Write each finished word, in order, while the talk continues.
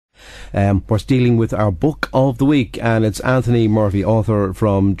We're dealing with our book of the week, and it's Anthony Murphy, author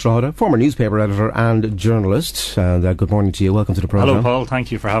from Drogheda, former newspaper editor and journalist. And good morning to you. Welcome to the programme. Hello, Paul.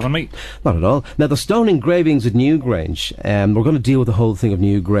 Thank you for having me. Not at all. Now, the stone engravings at Newgrange, we're going to deal with the whole thing of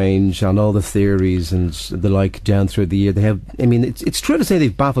Newgrange and all the theories and the like down through the year. They have, I mean, it's true to say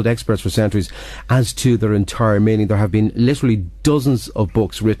they've baffled experts for centuries as to their entire meaning. There have been literally dozens of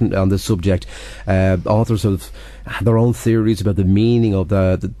books written on this subject. Authors have their own theories about the meaning of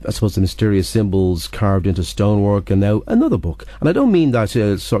the I suppose, the mysterious symbols carved into stonework, and now another book. And I don't mean that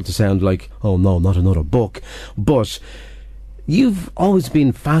sort of sound like, oh no, not another book, but you've always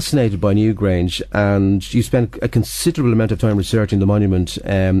been fascinated by Newgrange, and you spent a considerable amount of time researching the monument,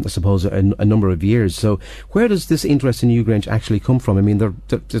 I suppose, a number of years. So where does this interest in Newgrange actually come from? I mean,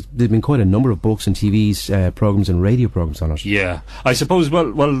 there's been quite a number of books and TV programmes and radio programmes on it. Yeah, I suppose,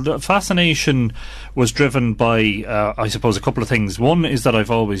 well, the fascination was driven by, I suppose, a couple of things. One is that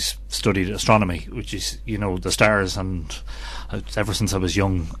I've always studied astronomy, which is, the stars, and ever since I was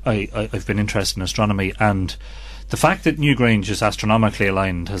young, I've been interested in astronomy, and the fact that Newgrange is astronomically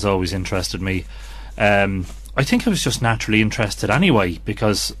aligned has always interested me. I think I was just naturally interested anyway,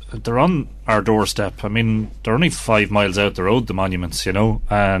 because they're on our doorstep. I mean, they're only 5 miles out the road, the monuments,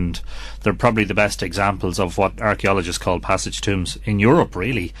 and they're probably the best examples of what archaeologists call passage tombs in Europe,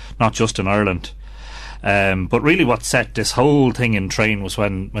 really, not just in Ireland. But really what set this whole thing in train was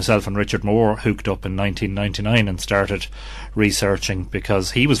when myself and Richard Moore hooked up in 1999 and started researching,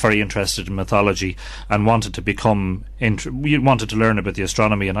 because he was very interested in mythology and wanted to wanted to learn about the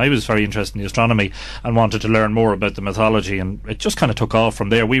astronomy, and I was very interested in the astronomy and wanted to learn more about the mythology, and it just kind of took off from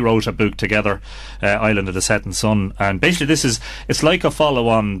there. We wrote a book together, Island of the Setting Sun, and basically it's like a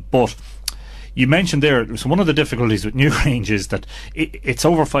follow-on, but you mentioned there, so one of the difficulties with Newgrange is that it's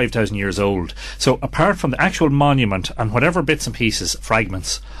over 5,000 years old. So apart from the actual monument and whatever bits and pieces,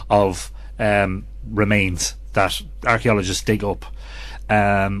 fragments of remains that archaeologists dig up,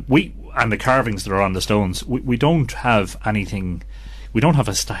 and the carvings that are on the stones, we don't have anything. We don't have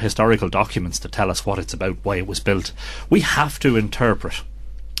historical documents to tell us what it's about, why it was built. We have to interpret.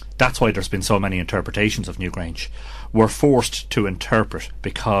 That's why there's been so many interpretations of Newgrange. We're forced to interpret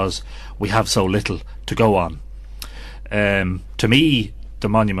because we have so little to go on. To me, the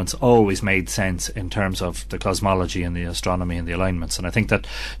monuments always made sense in terms of the cosmology and the astronomy and the alignments, and I think that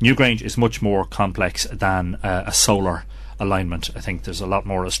Newgrange is much more complex than a solar alignment. I think there's a lot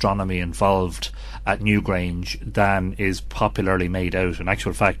more astronomy involved at Newgrange than is popularly made out. In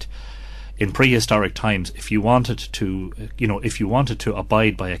actual fact, in prehistoric times, if you wanted to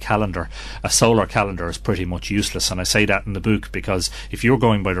abide by a calendar, a solar calendar is pretty much useless. And I say that in the book because if you're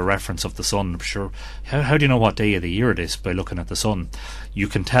going by the reference of the sun, sure, how do you know what day of the year it is by looking at the sun? You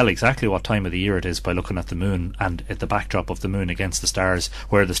can tell exactly what time of the year it is by looking at the moon and at the backdrop of the moon against the stars,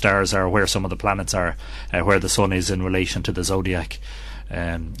 where the stars are, where some of the planets are, where the sun is in relation to the zodiac.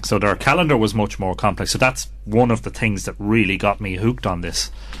 So their calendar was much more complex. So that's one of the things that really got me hooked on this.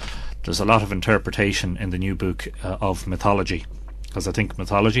 There's a lot of interpretation in the new book of mythology, because I think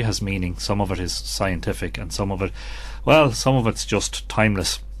mythology has meaning. Some of it is scientific, and some of it's just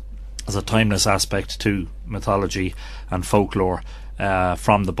timeless. There's a timeless aspect to mythology and folklore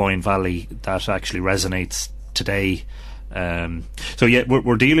from the Boyne Valley that actually resonates today. So yeah,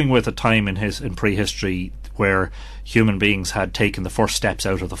 we're dealing with a time in prehistory where human beings had taken the first steps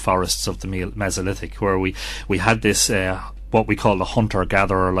out of the forests of the Mesolithic, where we had this what we call the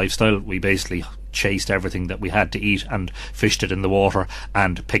hunter-gatherer lifestyle. We basically chased everything that we had to eat and fished it in the water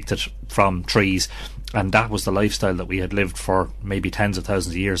and picked it from trees, and that was the lifestyle that we had lived for maybe tens of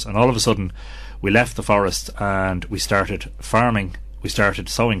thousands of years. And all of a sudden we left the forest and we started farming, we started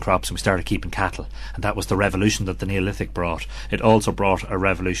sowing crops, and we started keeping cattle, and that was the revolution that the Neolithic brought. It also brought a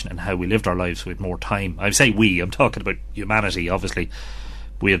revolution in how we lived our lives with more time. I say I'm talking about humanity, obviously.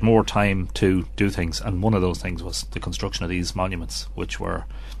 We had more time to do things, and one of those things was the construction of these monuments, which were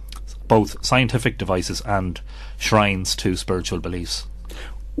both scientific devices and shrines to spiritual beliefs.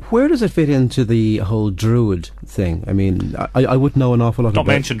 Where does it fit into the whole Druid thing? I mean, I wouldn't know an awful lot about...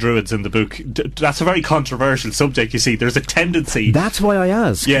 Don't mention Druids in the book. That's a very controversial subject, you see. There's a tendency... That's why I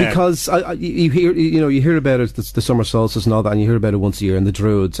ask. Yeah. Because you hear about it, the summer solstice and all that, and you hear about it once a year, and the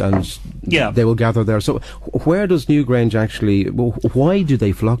Druids, and they will gather there. So where does Newgrange actually... Why do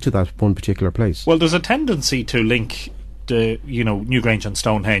they flock to that one particular place? Well, there's a tendency to link Newgrange and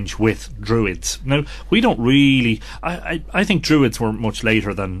Stonehenge with Druids. Now, we don't really... I think Druids were much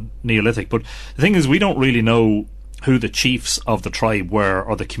later than Neolithic, but the thing is, we don't really know who the chiefs of the tribe were,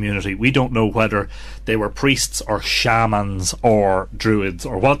 or the community. We don't know whether they were priests or shamans or Druids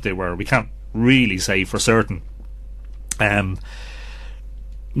or what they were. We can't really say for certain.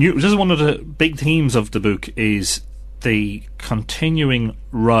 this is one of the big themes of the book, is the continuing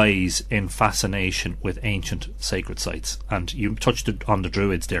rise in fascination with ancient sacred sites. And you touched on the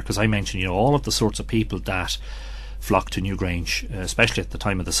Druids there, because I mentioned, all of the sorts of people that flock to Newgrange, especially at the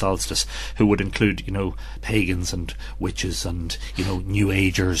time of the solstice, who would include, pagans and witches and, New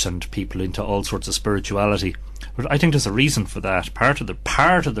Agers and people into all sorts of spirituality. But I think there's a reason for that. Part of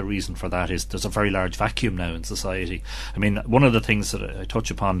the reason for that is there's a very large vacuum now in society. I mean, one of the things that I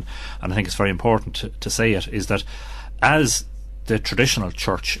touch upon, and I think it's very important to say it, is that as the traditional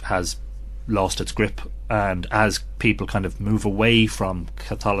church has lost its grip, and as people kind of move away from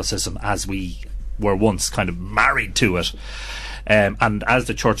Catholicism as we were once kind of married to it, and as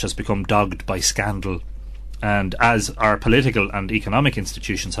the church has become dogged by scandal, and as our political and economic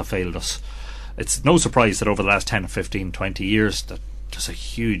institutions have failed us, it's no surprise that over the last 10, 15, 20 years that there's a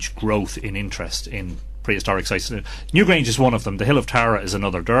huge growth in interest in prehistoric sites. Newgrange is one of them. The Hill of Tara is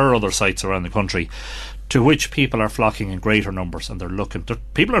another. There are other sites around the country to which people are flocking in greater numbers, and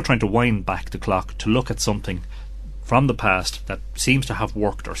people are trying to wind back the clock to look at something from the past that seems to have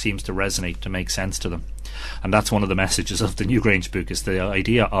worked or seems to resonate, to make sense to them. And that's one of the messages of the Newgrange book, is the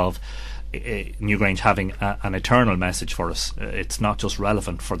idea of Newgrange having an eternal message for us. It's not just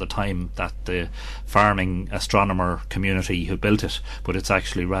relevant for the time that the farming astronomer community who built it, but it's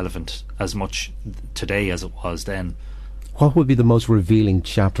actually relevant as much today as it was then. What would be the most revealing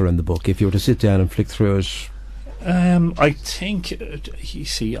chapter in the book, if you were to sit down and flick through it? I think,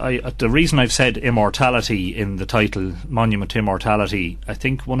 the reason I've said immortality in the title, Monument to Immortality, I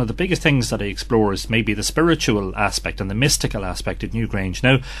think one of the biggest things that I explore is maybe the spiritual aspect and the mystical aspect of Newgrange.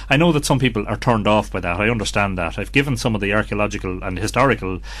 Now, I know that some people are turned off by that. I understand that. I've given some of the archaeological and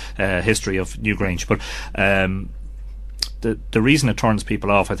historical history of Newgrange, but the reason it turns people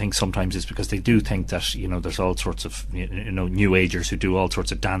off, I think, sometimes is because they do think that there's all sorts of New Agers who do all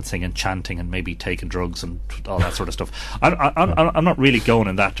sorts of dancing and chanting and maybe taking drugs and all that sort of stuff. I'm not really going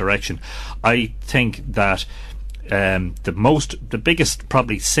in that direction. I think that the biggest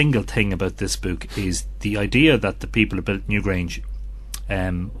probably single thing about this book is the idea that the people who built Newgrange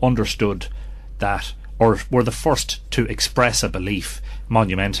understood that, or were the first to express a belief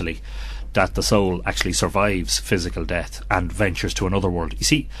monumentally, that the soul actually survives physical death and ventures to another world. You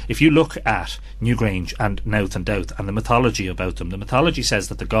see, if you look at Newgrange and Nowth and Dowth and the mythology about them, the mythology says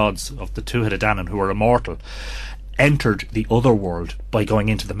that the gods of the two-headed Danann, who are immortal, entered the other world by going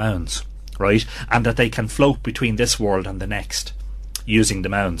into the mounds, right? And that they can float between this world and the next using the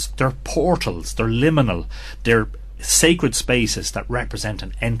mounds. They're portals, they're liminal, they're sacred spaces that represent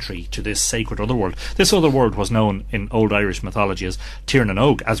an entry to this sacred otherworld. This otherworld was known in Old Irish mythology as Tír na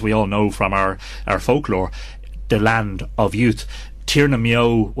nÓg, as we all know from our folklore, the land of youth. Tír na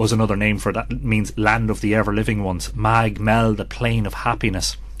Meo was another name for that. It means land of the ever-living ones. Mag Mel, the plain of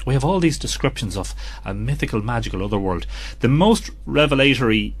happiness. We have all these descriptions of a mythical, magical otherworld. The most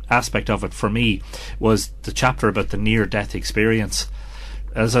revelatory aspect of it for me was the chapter about the near-death experience.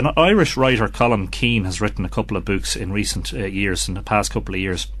 As an Irish writer, Colin Keane has written a couple of books in recent years, in the past couple of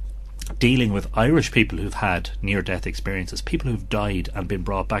years, dealing with Irish people who've had near-death experiences, people who've died and been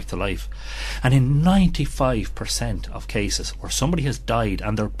brought back to life. And in 95% of cases where somebody has died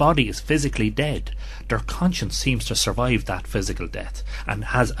and their body is physically dead, their conscience seems to survive that physical death and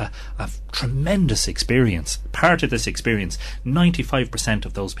has a tremendous experience. Part of this experience, 95%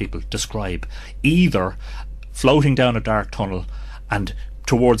 of those people describe either floating down a dark tunnel and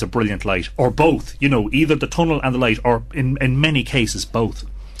towards a brilliant light, or both, either the tunnel and the light, or in many cases both.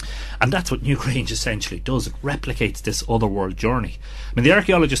 And that's what Newgrange essentially does. It replicates this otherworld journey. I mean, the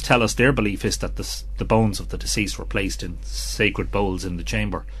archaeologists tell us their belief is that the bones of the deceased were placed in sacred bowls in the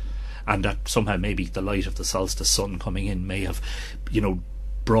chamber, and that somehow maybe the light of the solstice sun coming in may have,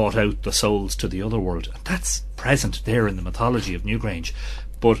 brought out the souls to the otherworld. And that's present there in the mythology of Newgrange.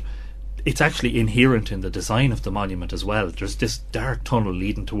 But it's actually inherent in the design of the monument as well. There's this dark tunnel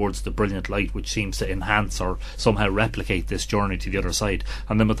leading towards the brilliant light, which seems to enhance or somehow replicate this journey to the other side,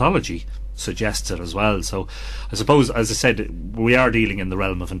 and the mythology suggests it as well. So I suppose, as I said, we are dealing in the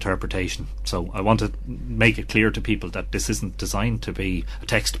realm of interpretation, so I want to make it clear to people that this isn't designed to be a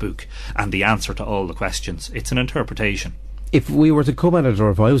textbook and the answer to all the questions. It's an interpretation. If we were to come at it,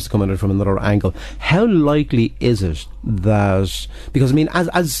 or if I was to come at it from another angle, how likely is it that, because I mean,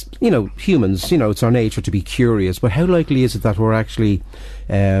 as humans, it's our nature to be curious, but how likely is it that we're actually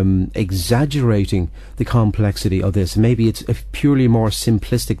exaggerating the complexity of this? Maybe it's a purely more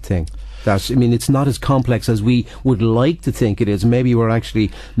simplistic thing. It's not as complex as we would like to think it is. Maybe we're actually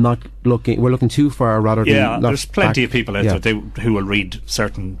we're looking too far rather than... Yeah, there's plenty of people out there who will read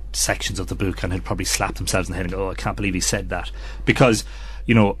certain sections of the book and they'll probably slap themselves in the head and go, oh, I can't believe he said that. Because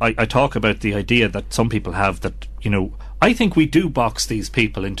I talk about the idea that some people have that, I think we do box these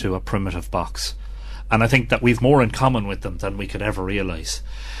people into a primitive box. And I think that we've more in common with them than we could ever realise.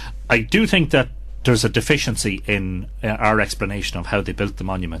 I do think that there's a deficiency in our explanation of how they built the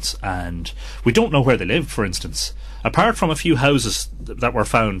monuments, and we don't know where they lived, for instance. Apart from a few houses that were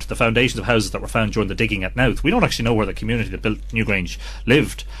found, the foundations of houses that were found during the digging at Louth, we don't actually know where the community that built Newgrange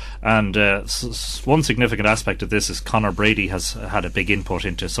lived. And one significant aspect of this is Conor Brady has had a big input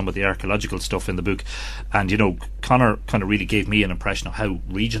into some of the archaeological stuff in the book. And, Conor kind of really gave me an impression of how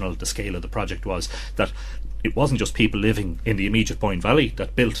regional the scale of the project was, that it wasn't just people living in the immediate Boyne Valley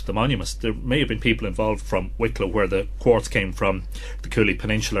that built the monuments. There may have been people involved from Wicklow, where the quartz came from, the Cooley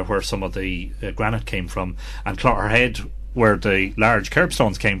Peninsula, where some of the granite came from, and Clotterhead, where the large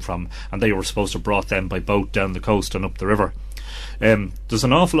curbstones came from, and they were supposed to have brought them by boat down the coast and up the river. There's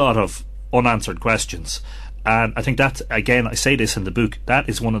an awful lot of unanswered questions, and I think that, again, I say this in the book, that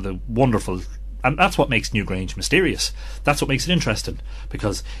is one of the wonderful, and that's what makes Newgrange mysterious. That's what makes it interesting,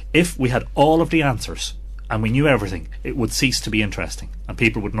 because if we had all of the answers and we knew everything, it would cease to be interesting, and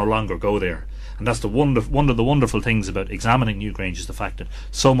people would no longer go there. And that's one of the wonderful things about examining Newgrange, is the fact that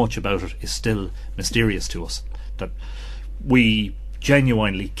so much about it is still mysterious to us, that we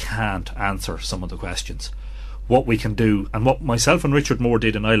genuinely can't answer some of the questions. What we can do, and what myself and Richard Moore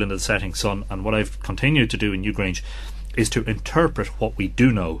did in Island of the Setting Sun, and what I've continued to do in Newgrange, is to interpret what we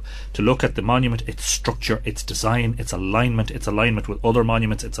do know, to look at the monument, its structure, its design, its alignment with other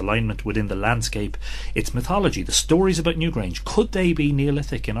monuments, its alignment within the landscape, its mythology, the stories about Newgrange. Could they be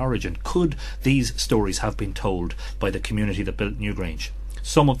Neolithic in origin? Could these stories have been told by the community that built Newgrange?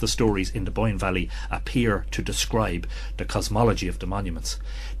 Some of the stories in the Boyne Valley appear to describe the cosmology of the monuments.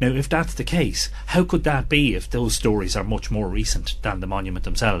 Now, if that's the case, how could that be if those stories are much more recent than the monument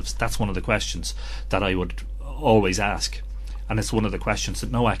themselves? That's one of the questions that I would always ask, and it's one of the questions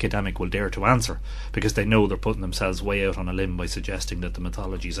that no academic will dare to answer, because they know they're putting themselves way out on a limb by suggesting that the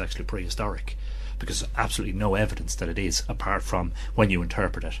mythology is actually prehistoric, because there's absolutely no evidence that it is, apart from when you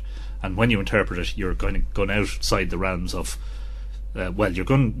interpret it. And when you interpret it, you're going outside the realms of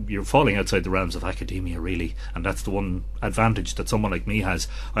you're falling outside the realms of academia, really, and that's the one advantage that someone like me has.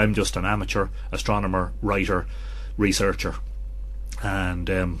 I'm just an amateur astronomer, writer, researcher, and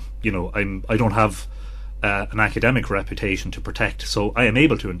I don't have an academic reputation to protect, so I am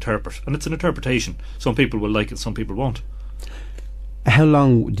able to interpret, and it's an interpretation. Some people will like it, some people won't. How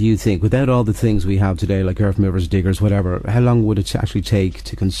long do you think, without all the things we have today, like earth movers, diggers, whatever, how long would it actually take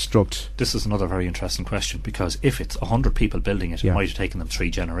to construct? This is another very interesting question, because if it's 100 people building it, it might have taken them 3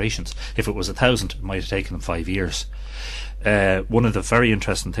 generations. If it was 1,000, it might have taken them 5 years. One of the very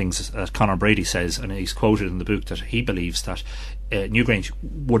interesting things that Conor Brady says, and he's quoted in the book, that he believes that Newgrange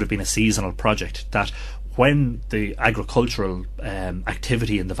would have been a seasonal project, that when the agricultural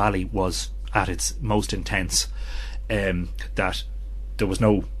activity in the valley was at its most intense, that there was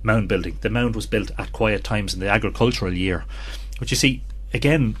no mound building. The mound was built at quiet times in the agricultural year. But you see,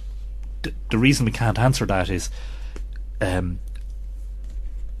 again, the reason we can't answer that is the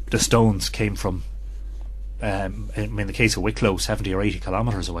stones came from, in the case of Wicklow, 70 or 80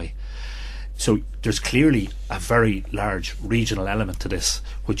 kilometres away. So there's clearly a very large regional element to this,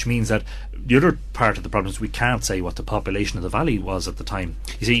 which means that the other part of the problem is we can't say what the population of the valley was at the time.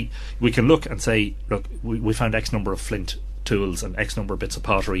 You see, we can look and say, look, we found X number of flint tools and X number of bits of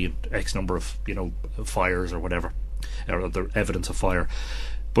pottery and X number of, fires or whatever, or other evidence of fire.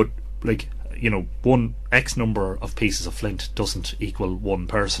 But, one X number of pieces of flint doesn't equal one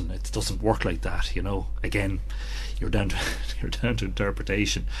person. It doesn't work like that, Again, you're down to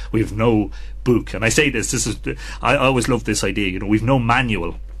interpretation. We have no book, and I say I always love this idea. We've no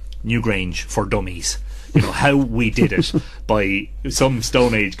manual Newgrange for dummies. How we did it by some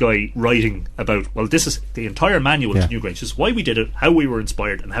Stone Age guy writing about. Well, this is the entire manual to Newgrange. This is why we did it, how we were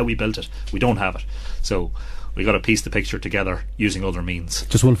inspired, and how we built it. We don't have it, so we got to piece the picture together using other means.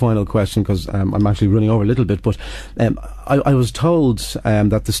 Just one final question, because I'm actually running over a little bit, but I was told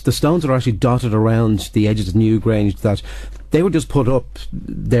that the stones are actually dotted around the edges of Newgrange, that they were just put up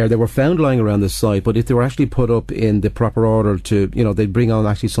there. They were found lying around the site, but if they were actually put up in the proper order to, they'd bring on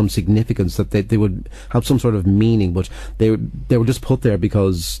actually some significance, that they would have some sort of meaning, but they were just put there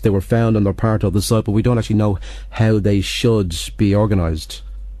because they were found and they're part of the site, but we don't actually know how they should be organised.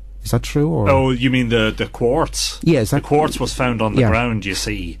 Is that true? Or? Oh, you mean the quartz? Yes. The quartz was found on the ground, you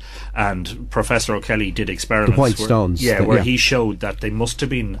see, and Professor O'Kelly did experiments. The white stones. Where he showed that they must have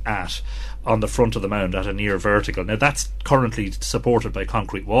been on the front of the mound at a near vertical. Now that's currently supported by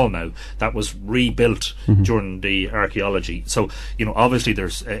concrete wall now. That was rebuilt during the archaeology. So, obviously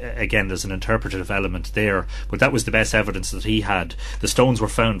there's an interpretive element there, but that was the best evidence that he had. The stones were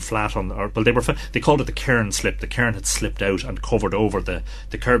found flat they called it the cairn slip. The cairn had slipped out and covered over the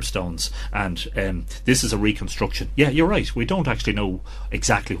curbstones, and this is a reconstruction. Yeah, you're right. We don't actually know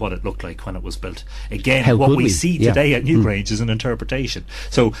exactly what it looked like when it was built. Again, what we see today at Newgrange is an interpretation.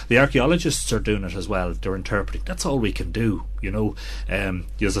 So the archaeologists are doing it as well. They're interpreting. That's all we can do.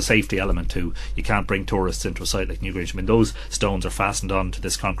 There's a safety element too. You can't bring tourists into a site like Newgrange. I mean, those stones are fastened on to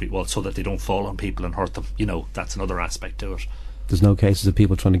this concrete wall so that they don't fall on people and hurt them. That's another aspect to it. There's no cases of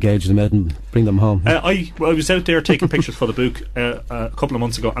people trying to gauge them out and bring them home. I was out there taking pictures for the book a couple of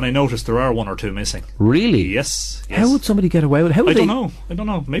months ago, and I noticed there are one or two missing. Really? Yes. How would somebody get away with it? I don't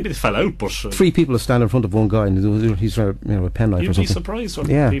know. Maybe they fell out, but three people stand in front of one guy and he's a penknife or something. You'd be surprised what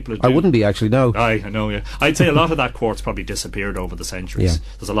people do. I wouldn't be, actually, no. I know, yeah. I'd say a lot of that quartz probably disappeared over the centuries.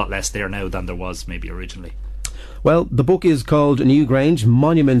 There's a lot less there now than there was maybe originally. Well, the book is called Newgrange,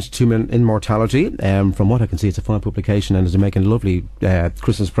 Monument to Immortality. From what I can see, it's a fine publication and is making a lovely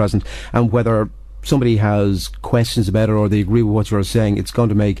Christmas present. And whether somebody has questions about it or they agree with what you're saying, it's going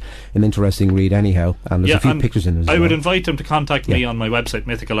to make an interesting read anyhow. And there's a few pictures in it as well. I would invite them to contact me on my website,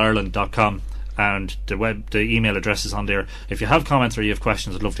 mythicalireland.com, and the email address is on there. If you have comments or you have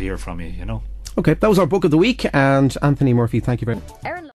questions, I'd love to hear from you, Okay, that was our book of the week, and Anthony Murphy, thank you very much.